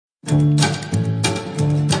I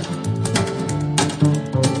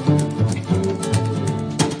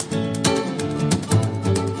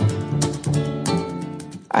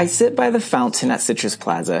sit by the fountain at Citrus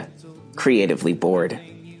Plaza, creatively bored.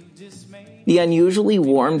 The unusually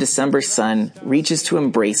warm December sun reaches to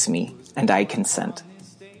embrace me, and I consent.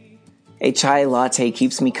 A chai latte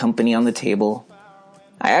keeps me company on the table.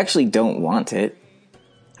 I actually don't want it.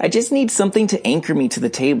 I just need something to anchor me to the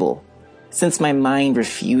table, since my mind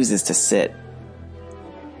refuses to sit.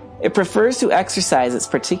 It prefers to exercise its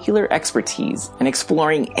particular expertise in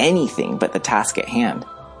exploring anything but the task at hand.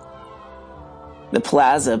 The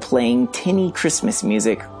plaza playing tinny Christmas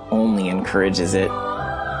music only encourages it.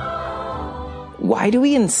 Why do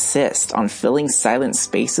we insist on filling silent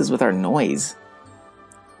spaces with our noise?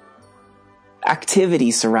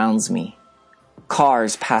 Activity surrounds me.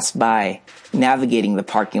 Cars pass by, navigating the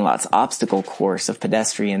parking lot's obstacle course of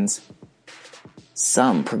pedestrians.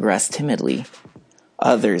 Some progress timidly,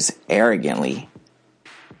 others arrogantly.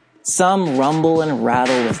 Some rumble and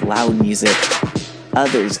rattle with loud music.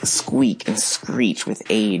 Others squeak and screech with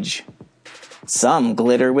age. Some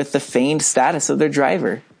glitter with the feigned status of their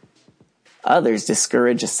driver. Others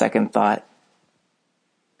discourage a second thought.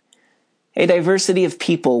 A diversity of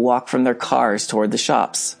people walk from their cars toward the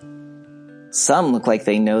shops. Some look like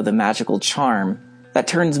they know the magical charm that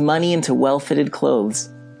turns money into well-fitted clothes.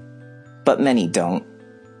 But many don't.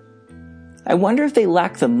 I wonder if they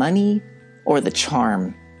lack the money or the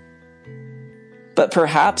charm. But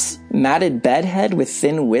perhaps matted bedhead with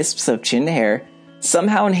thin wisps of chin hair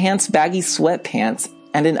somehow enhance baggy sweatpants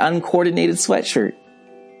and an uncoordinated sweatshirt.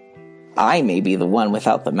 I may be the one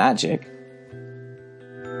without the magic.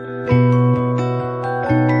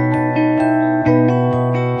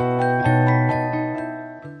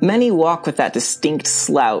 Many walk with that distinct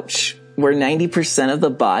slouch where 90% of the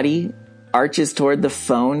body arches toward the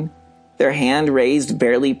phone, their hand raised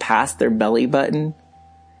barely past their belly button,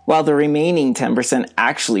 while the remaining 10%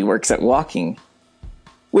 actually works at walking,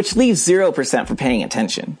 which leaves 0% for paying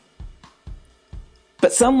attention.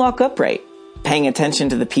 But some walk upright, paying attention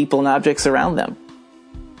to the people and objects around them,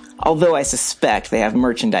 although I suspect they have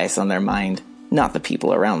merchandise on their mind, not the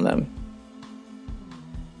people around them.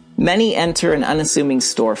 Many enter an unassuming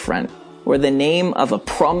storefront where the name of a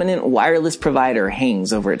prominent wireless provider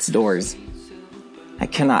hangs over its doors. I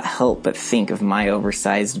cannot help but think of my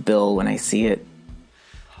oversized bill when I see it.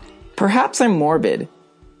 Perhaps I'm morbid,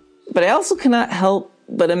 but I also cannot help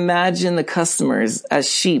but imagine the customers as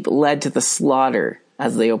sheep led to the slaughter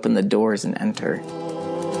as they open the doors and enter.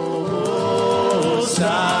 Oh,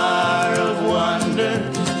 star of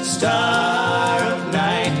wonder, star of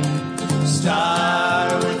night,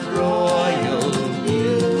 star with royal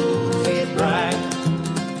beauty bright.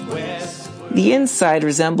 The inside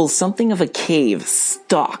resembles something of a cave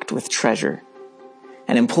stocked with treasure.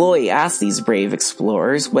 An employee asks these brave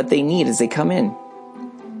explorers what they need as they come in.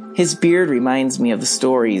 His beard reminds me of the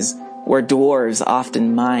stories where dwarves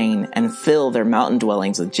often mine and fill their mountain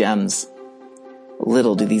dwellings with gems.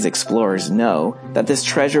 Little do these explorers know that this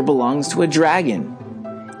treasure belongs to a dragon.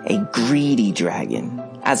 A greedy dragon,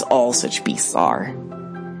 as all such beasts are.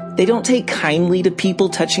 They don't take kindly to people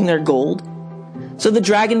touching their gold. So the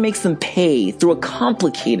dragon makes them pay through a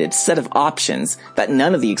complicated set of options that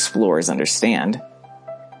none of the explorers understand.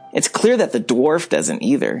 It's clear that the dwarf doesn't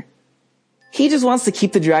either. He just wants to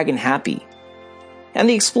keep the dragon happy. And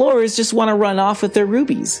the explorers just want to run off with their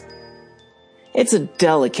rubies. It's a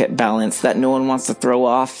delicate balance that no one wants to throw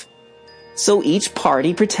off. So each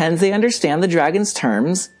party pretends they understand the dragon's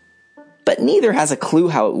terms, but neither has a clue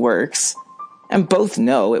how it works, and both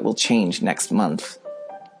know it will change next month.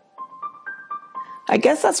 I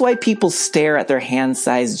guess that's why people stare at their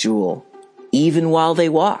hand-sized jewel, even while they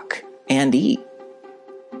walk and eat.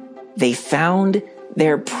 They found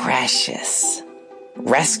their precious,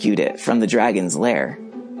 rescued it from the dragon's lair.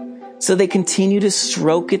 So they continue to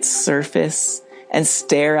stroke its surface and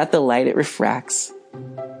stare at the light it refracts.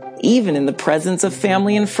 Even in the presence of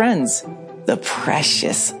family and friends, the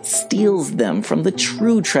precious steals them from the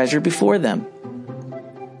true treasure before them.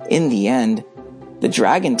 In the end, the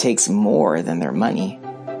dragon takes more than their money.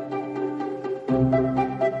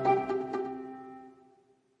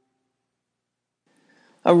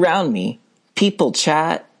 Around me, people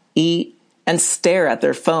chat, eat, and stare at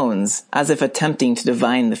their phones as if attempting to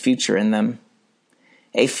divine the future in them.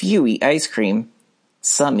 A few eat ice cream.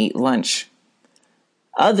 Some eat lunch.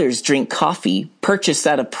 Others drink coffee purchased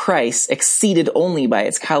at a price exceeded only by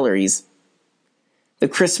its calories. The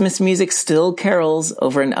Christmas music still carols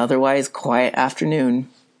over an otherwise quiet afternoon.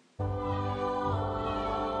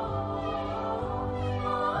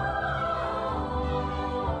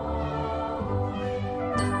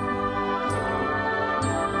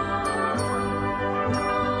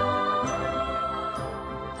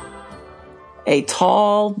 A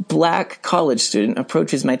tall, black college student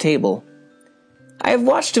approaches my table. I have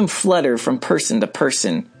watched him flutter from person to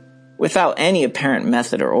person, without any apparent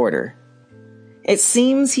method or order. It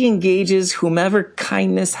seems he engages whomever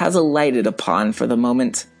kindness has alighted upon for the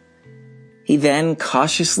moment. He then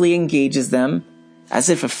cautiously engages them, as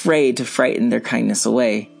if afraid to frighten their kindness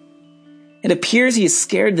away. It appears he has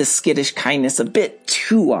scared the skittish kindness a bit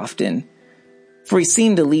too often, for he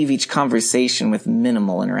seemed to leave each conversation with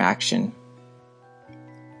minimal interaction.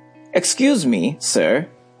 "Excuse me, sir,"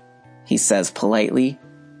 he says politely,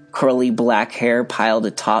 curly black hair piled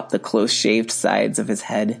atop the close-shaved sides of his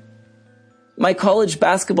head. "My college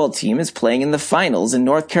basketball team is playing in the finals in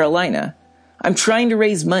North Carolina. I'm trying to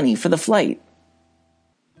raise money for the flight."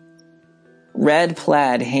 Red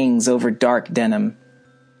plaid hangs over dark denim.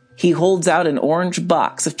 He holds out an orange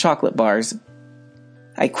box of chocolate bars.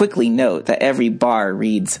 I quickly note that every bar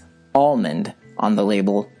reads almond on the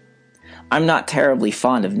label. I'm not terribly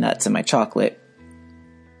fond of nuts in my chocolate.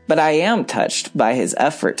 But I am touched by his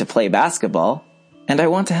effort to play basketball, and I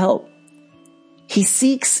want to help. He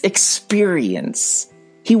seeks experience.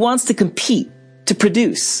 He wants to compete, to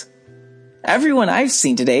produce. Everyone I've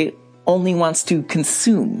seen today only wants to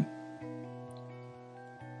consume.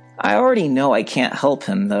 I already know I can't help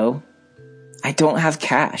him, though. I don't have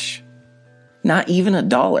cash. Not even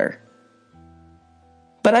 $1.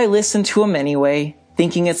 But I listen to him anyway,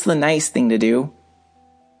 thinking it's the nice thing to do.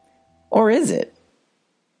 Or is it?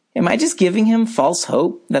 Am I just giving him false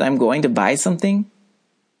hope that I'm going to buy something?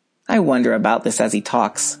 I wonder about this as he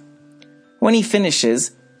talks. When he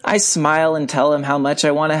finishes, I smile and tell him how much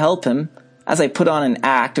I want to help him, as I put on an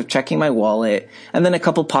act of checking my wallet and then a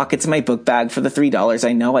couple pockets in my book bag for the $3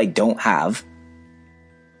 I know I don't have.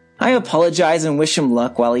 I apologize and wish him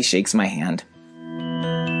luck while he shakes my hand.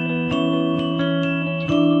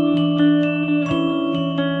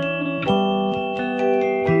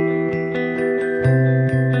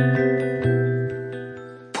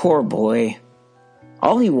 Poor boy.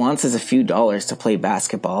 All he wants is a few dollars to play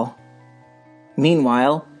basketball.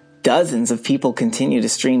 Meanwhile, dozens of people continue to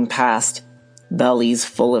stream past, bellies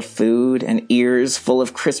full of food and ears full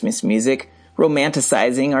of Christmas music,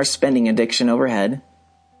 romanticizing our spending addiction overhead.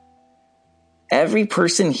 Every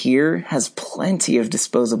person here has plenty of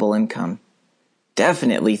disposable income.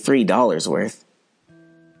 Definitely $3 worth.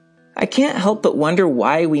 I can't help but wonder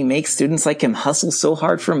why we make students like him hustle so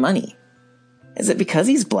hard for money. Is it because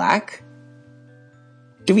he's black?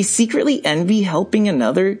 Do we secretly envy helping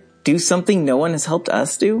another do something no one has helped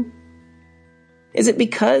us do? Is it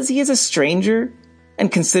because he is a stranger and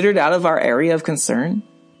considered out of our area of concern?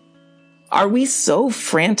 Are we so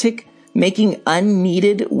frantic making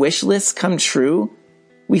unneeded wish lists come true,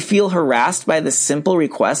 we feel harassed by the simple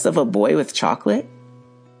request of a boy with chocolate?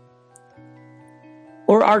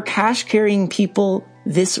 Or are cash-carrying people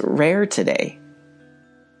this rare today?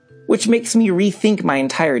 Which makes me rethink my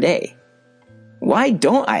entire day. Why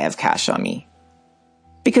don't I have cash on me?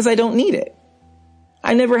 Because I don't need it.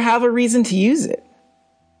 I never have a reason to use it.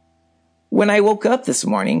 When I woke up this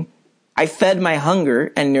morning, I fed my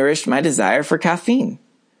hunger and nourished my desire for caffeine.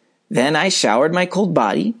 Then I showered my cold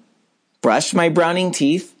body, brushed my browning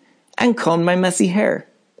teeth, and combed my messy hair.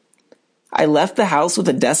 I left the house with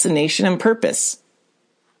a destination and purpose.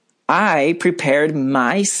 I prepared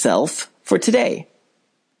myself for today.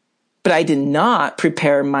 But I did not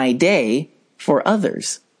prepare my day for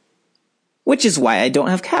others. Which is why I don't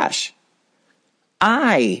have cash.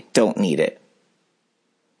 I don't need it.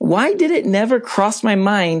 Why did it never cross my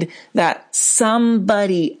mind that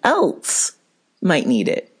somebody else might need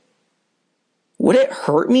it? Would it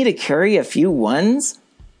hurt me to carry a few ones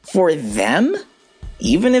for them,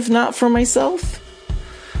 even if not for myself?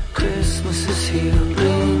 Christmas is here,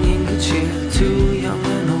 bringing good cheer to young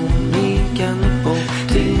and old, meek and bold.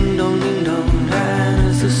 Ding dong, that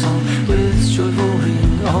is the song with joyful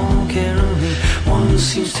ring, all caroling. One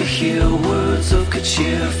seems to hear words of good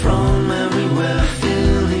cheer from everywhere,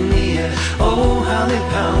 filling the air. Oh, how they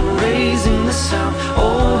pound, raising the sound,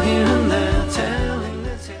 all here and there, telling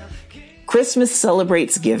the tale. Christmas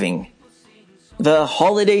celebrates giving. The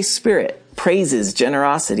holiday spirit praises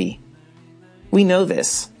generosity. We know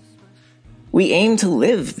this. We aim to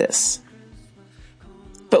live this.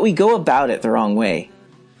 But we go about it the wrong way.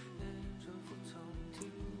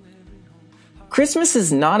 Christmas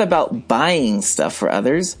is not about buying stuff for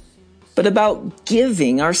others, but about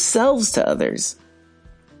giving ourselves to others.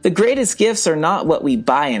 The greatest gifts are not what we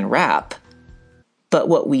buy and wrap, but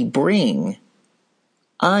what we bring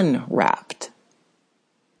unwrapped.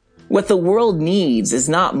 What the world needs is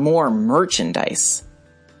not more merchandise.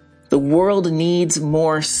 The world needs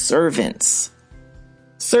more servants.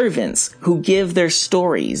 Servants who give their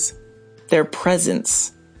stories, their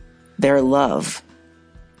presence, their love.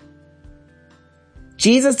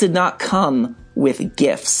 Jesus did not come with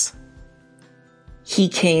gifts. He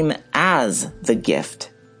came as the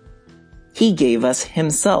gift. He gave us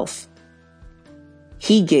himself.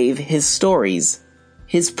 He gave his stories,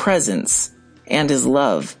 his presence, and his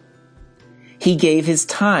love. He gave his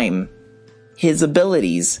time, his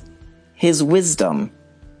abilities, his wisdom,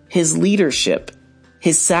 his leadership,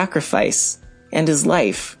 his sacrifice, and his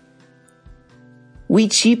life. We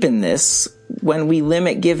cheapen this when we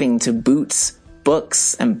limit giving to boots,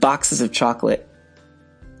 books, and boxes of chocolate.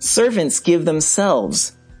 Servants give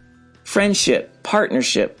themselves. Friendship,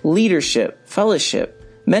 partnership, leadership, fellowship,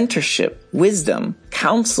 mentorship, wisdom,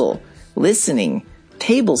 counsel, listening,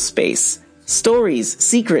 table space, stories,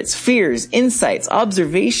 secrets, fears, insights,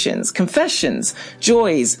 observations, confessions,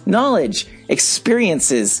 joys, knowledge,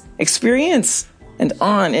 experience, and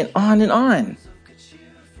on and on and on.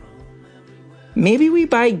 Maybe we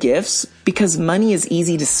buy gifts because money is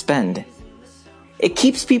easy to spend. It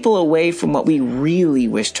keeps people away from what we really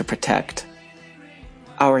wish to protect: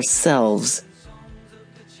 ourselves.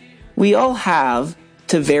 We all have,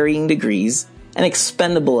 to varying degrees, an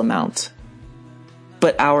expendable amount.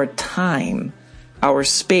 But our time, our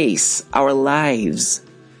space, our lives,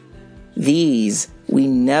 these we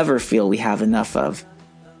never feel we have enough of.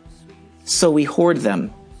 So we hoard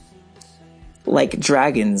them, like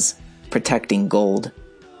dragons protecting gold.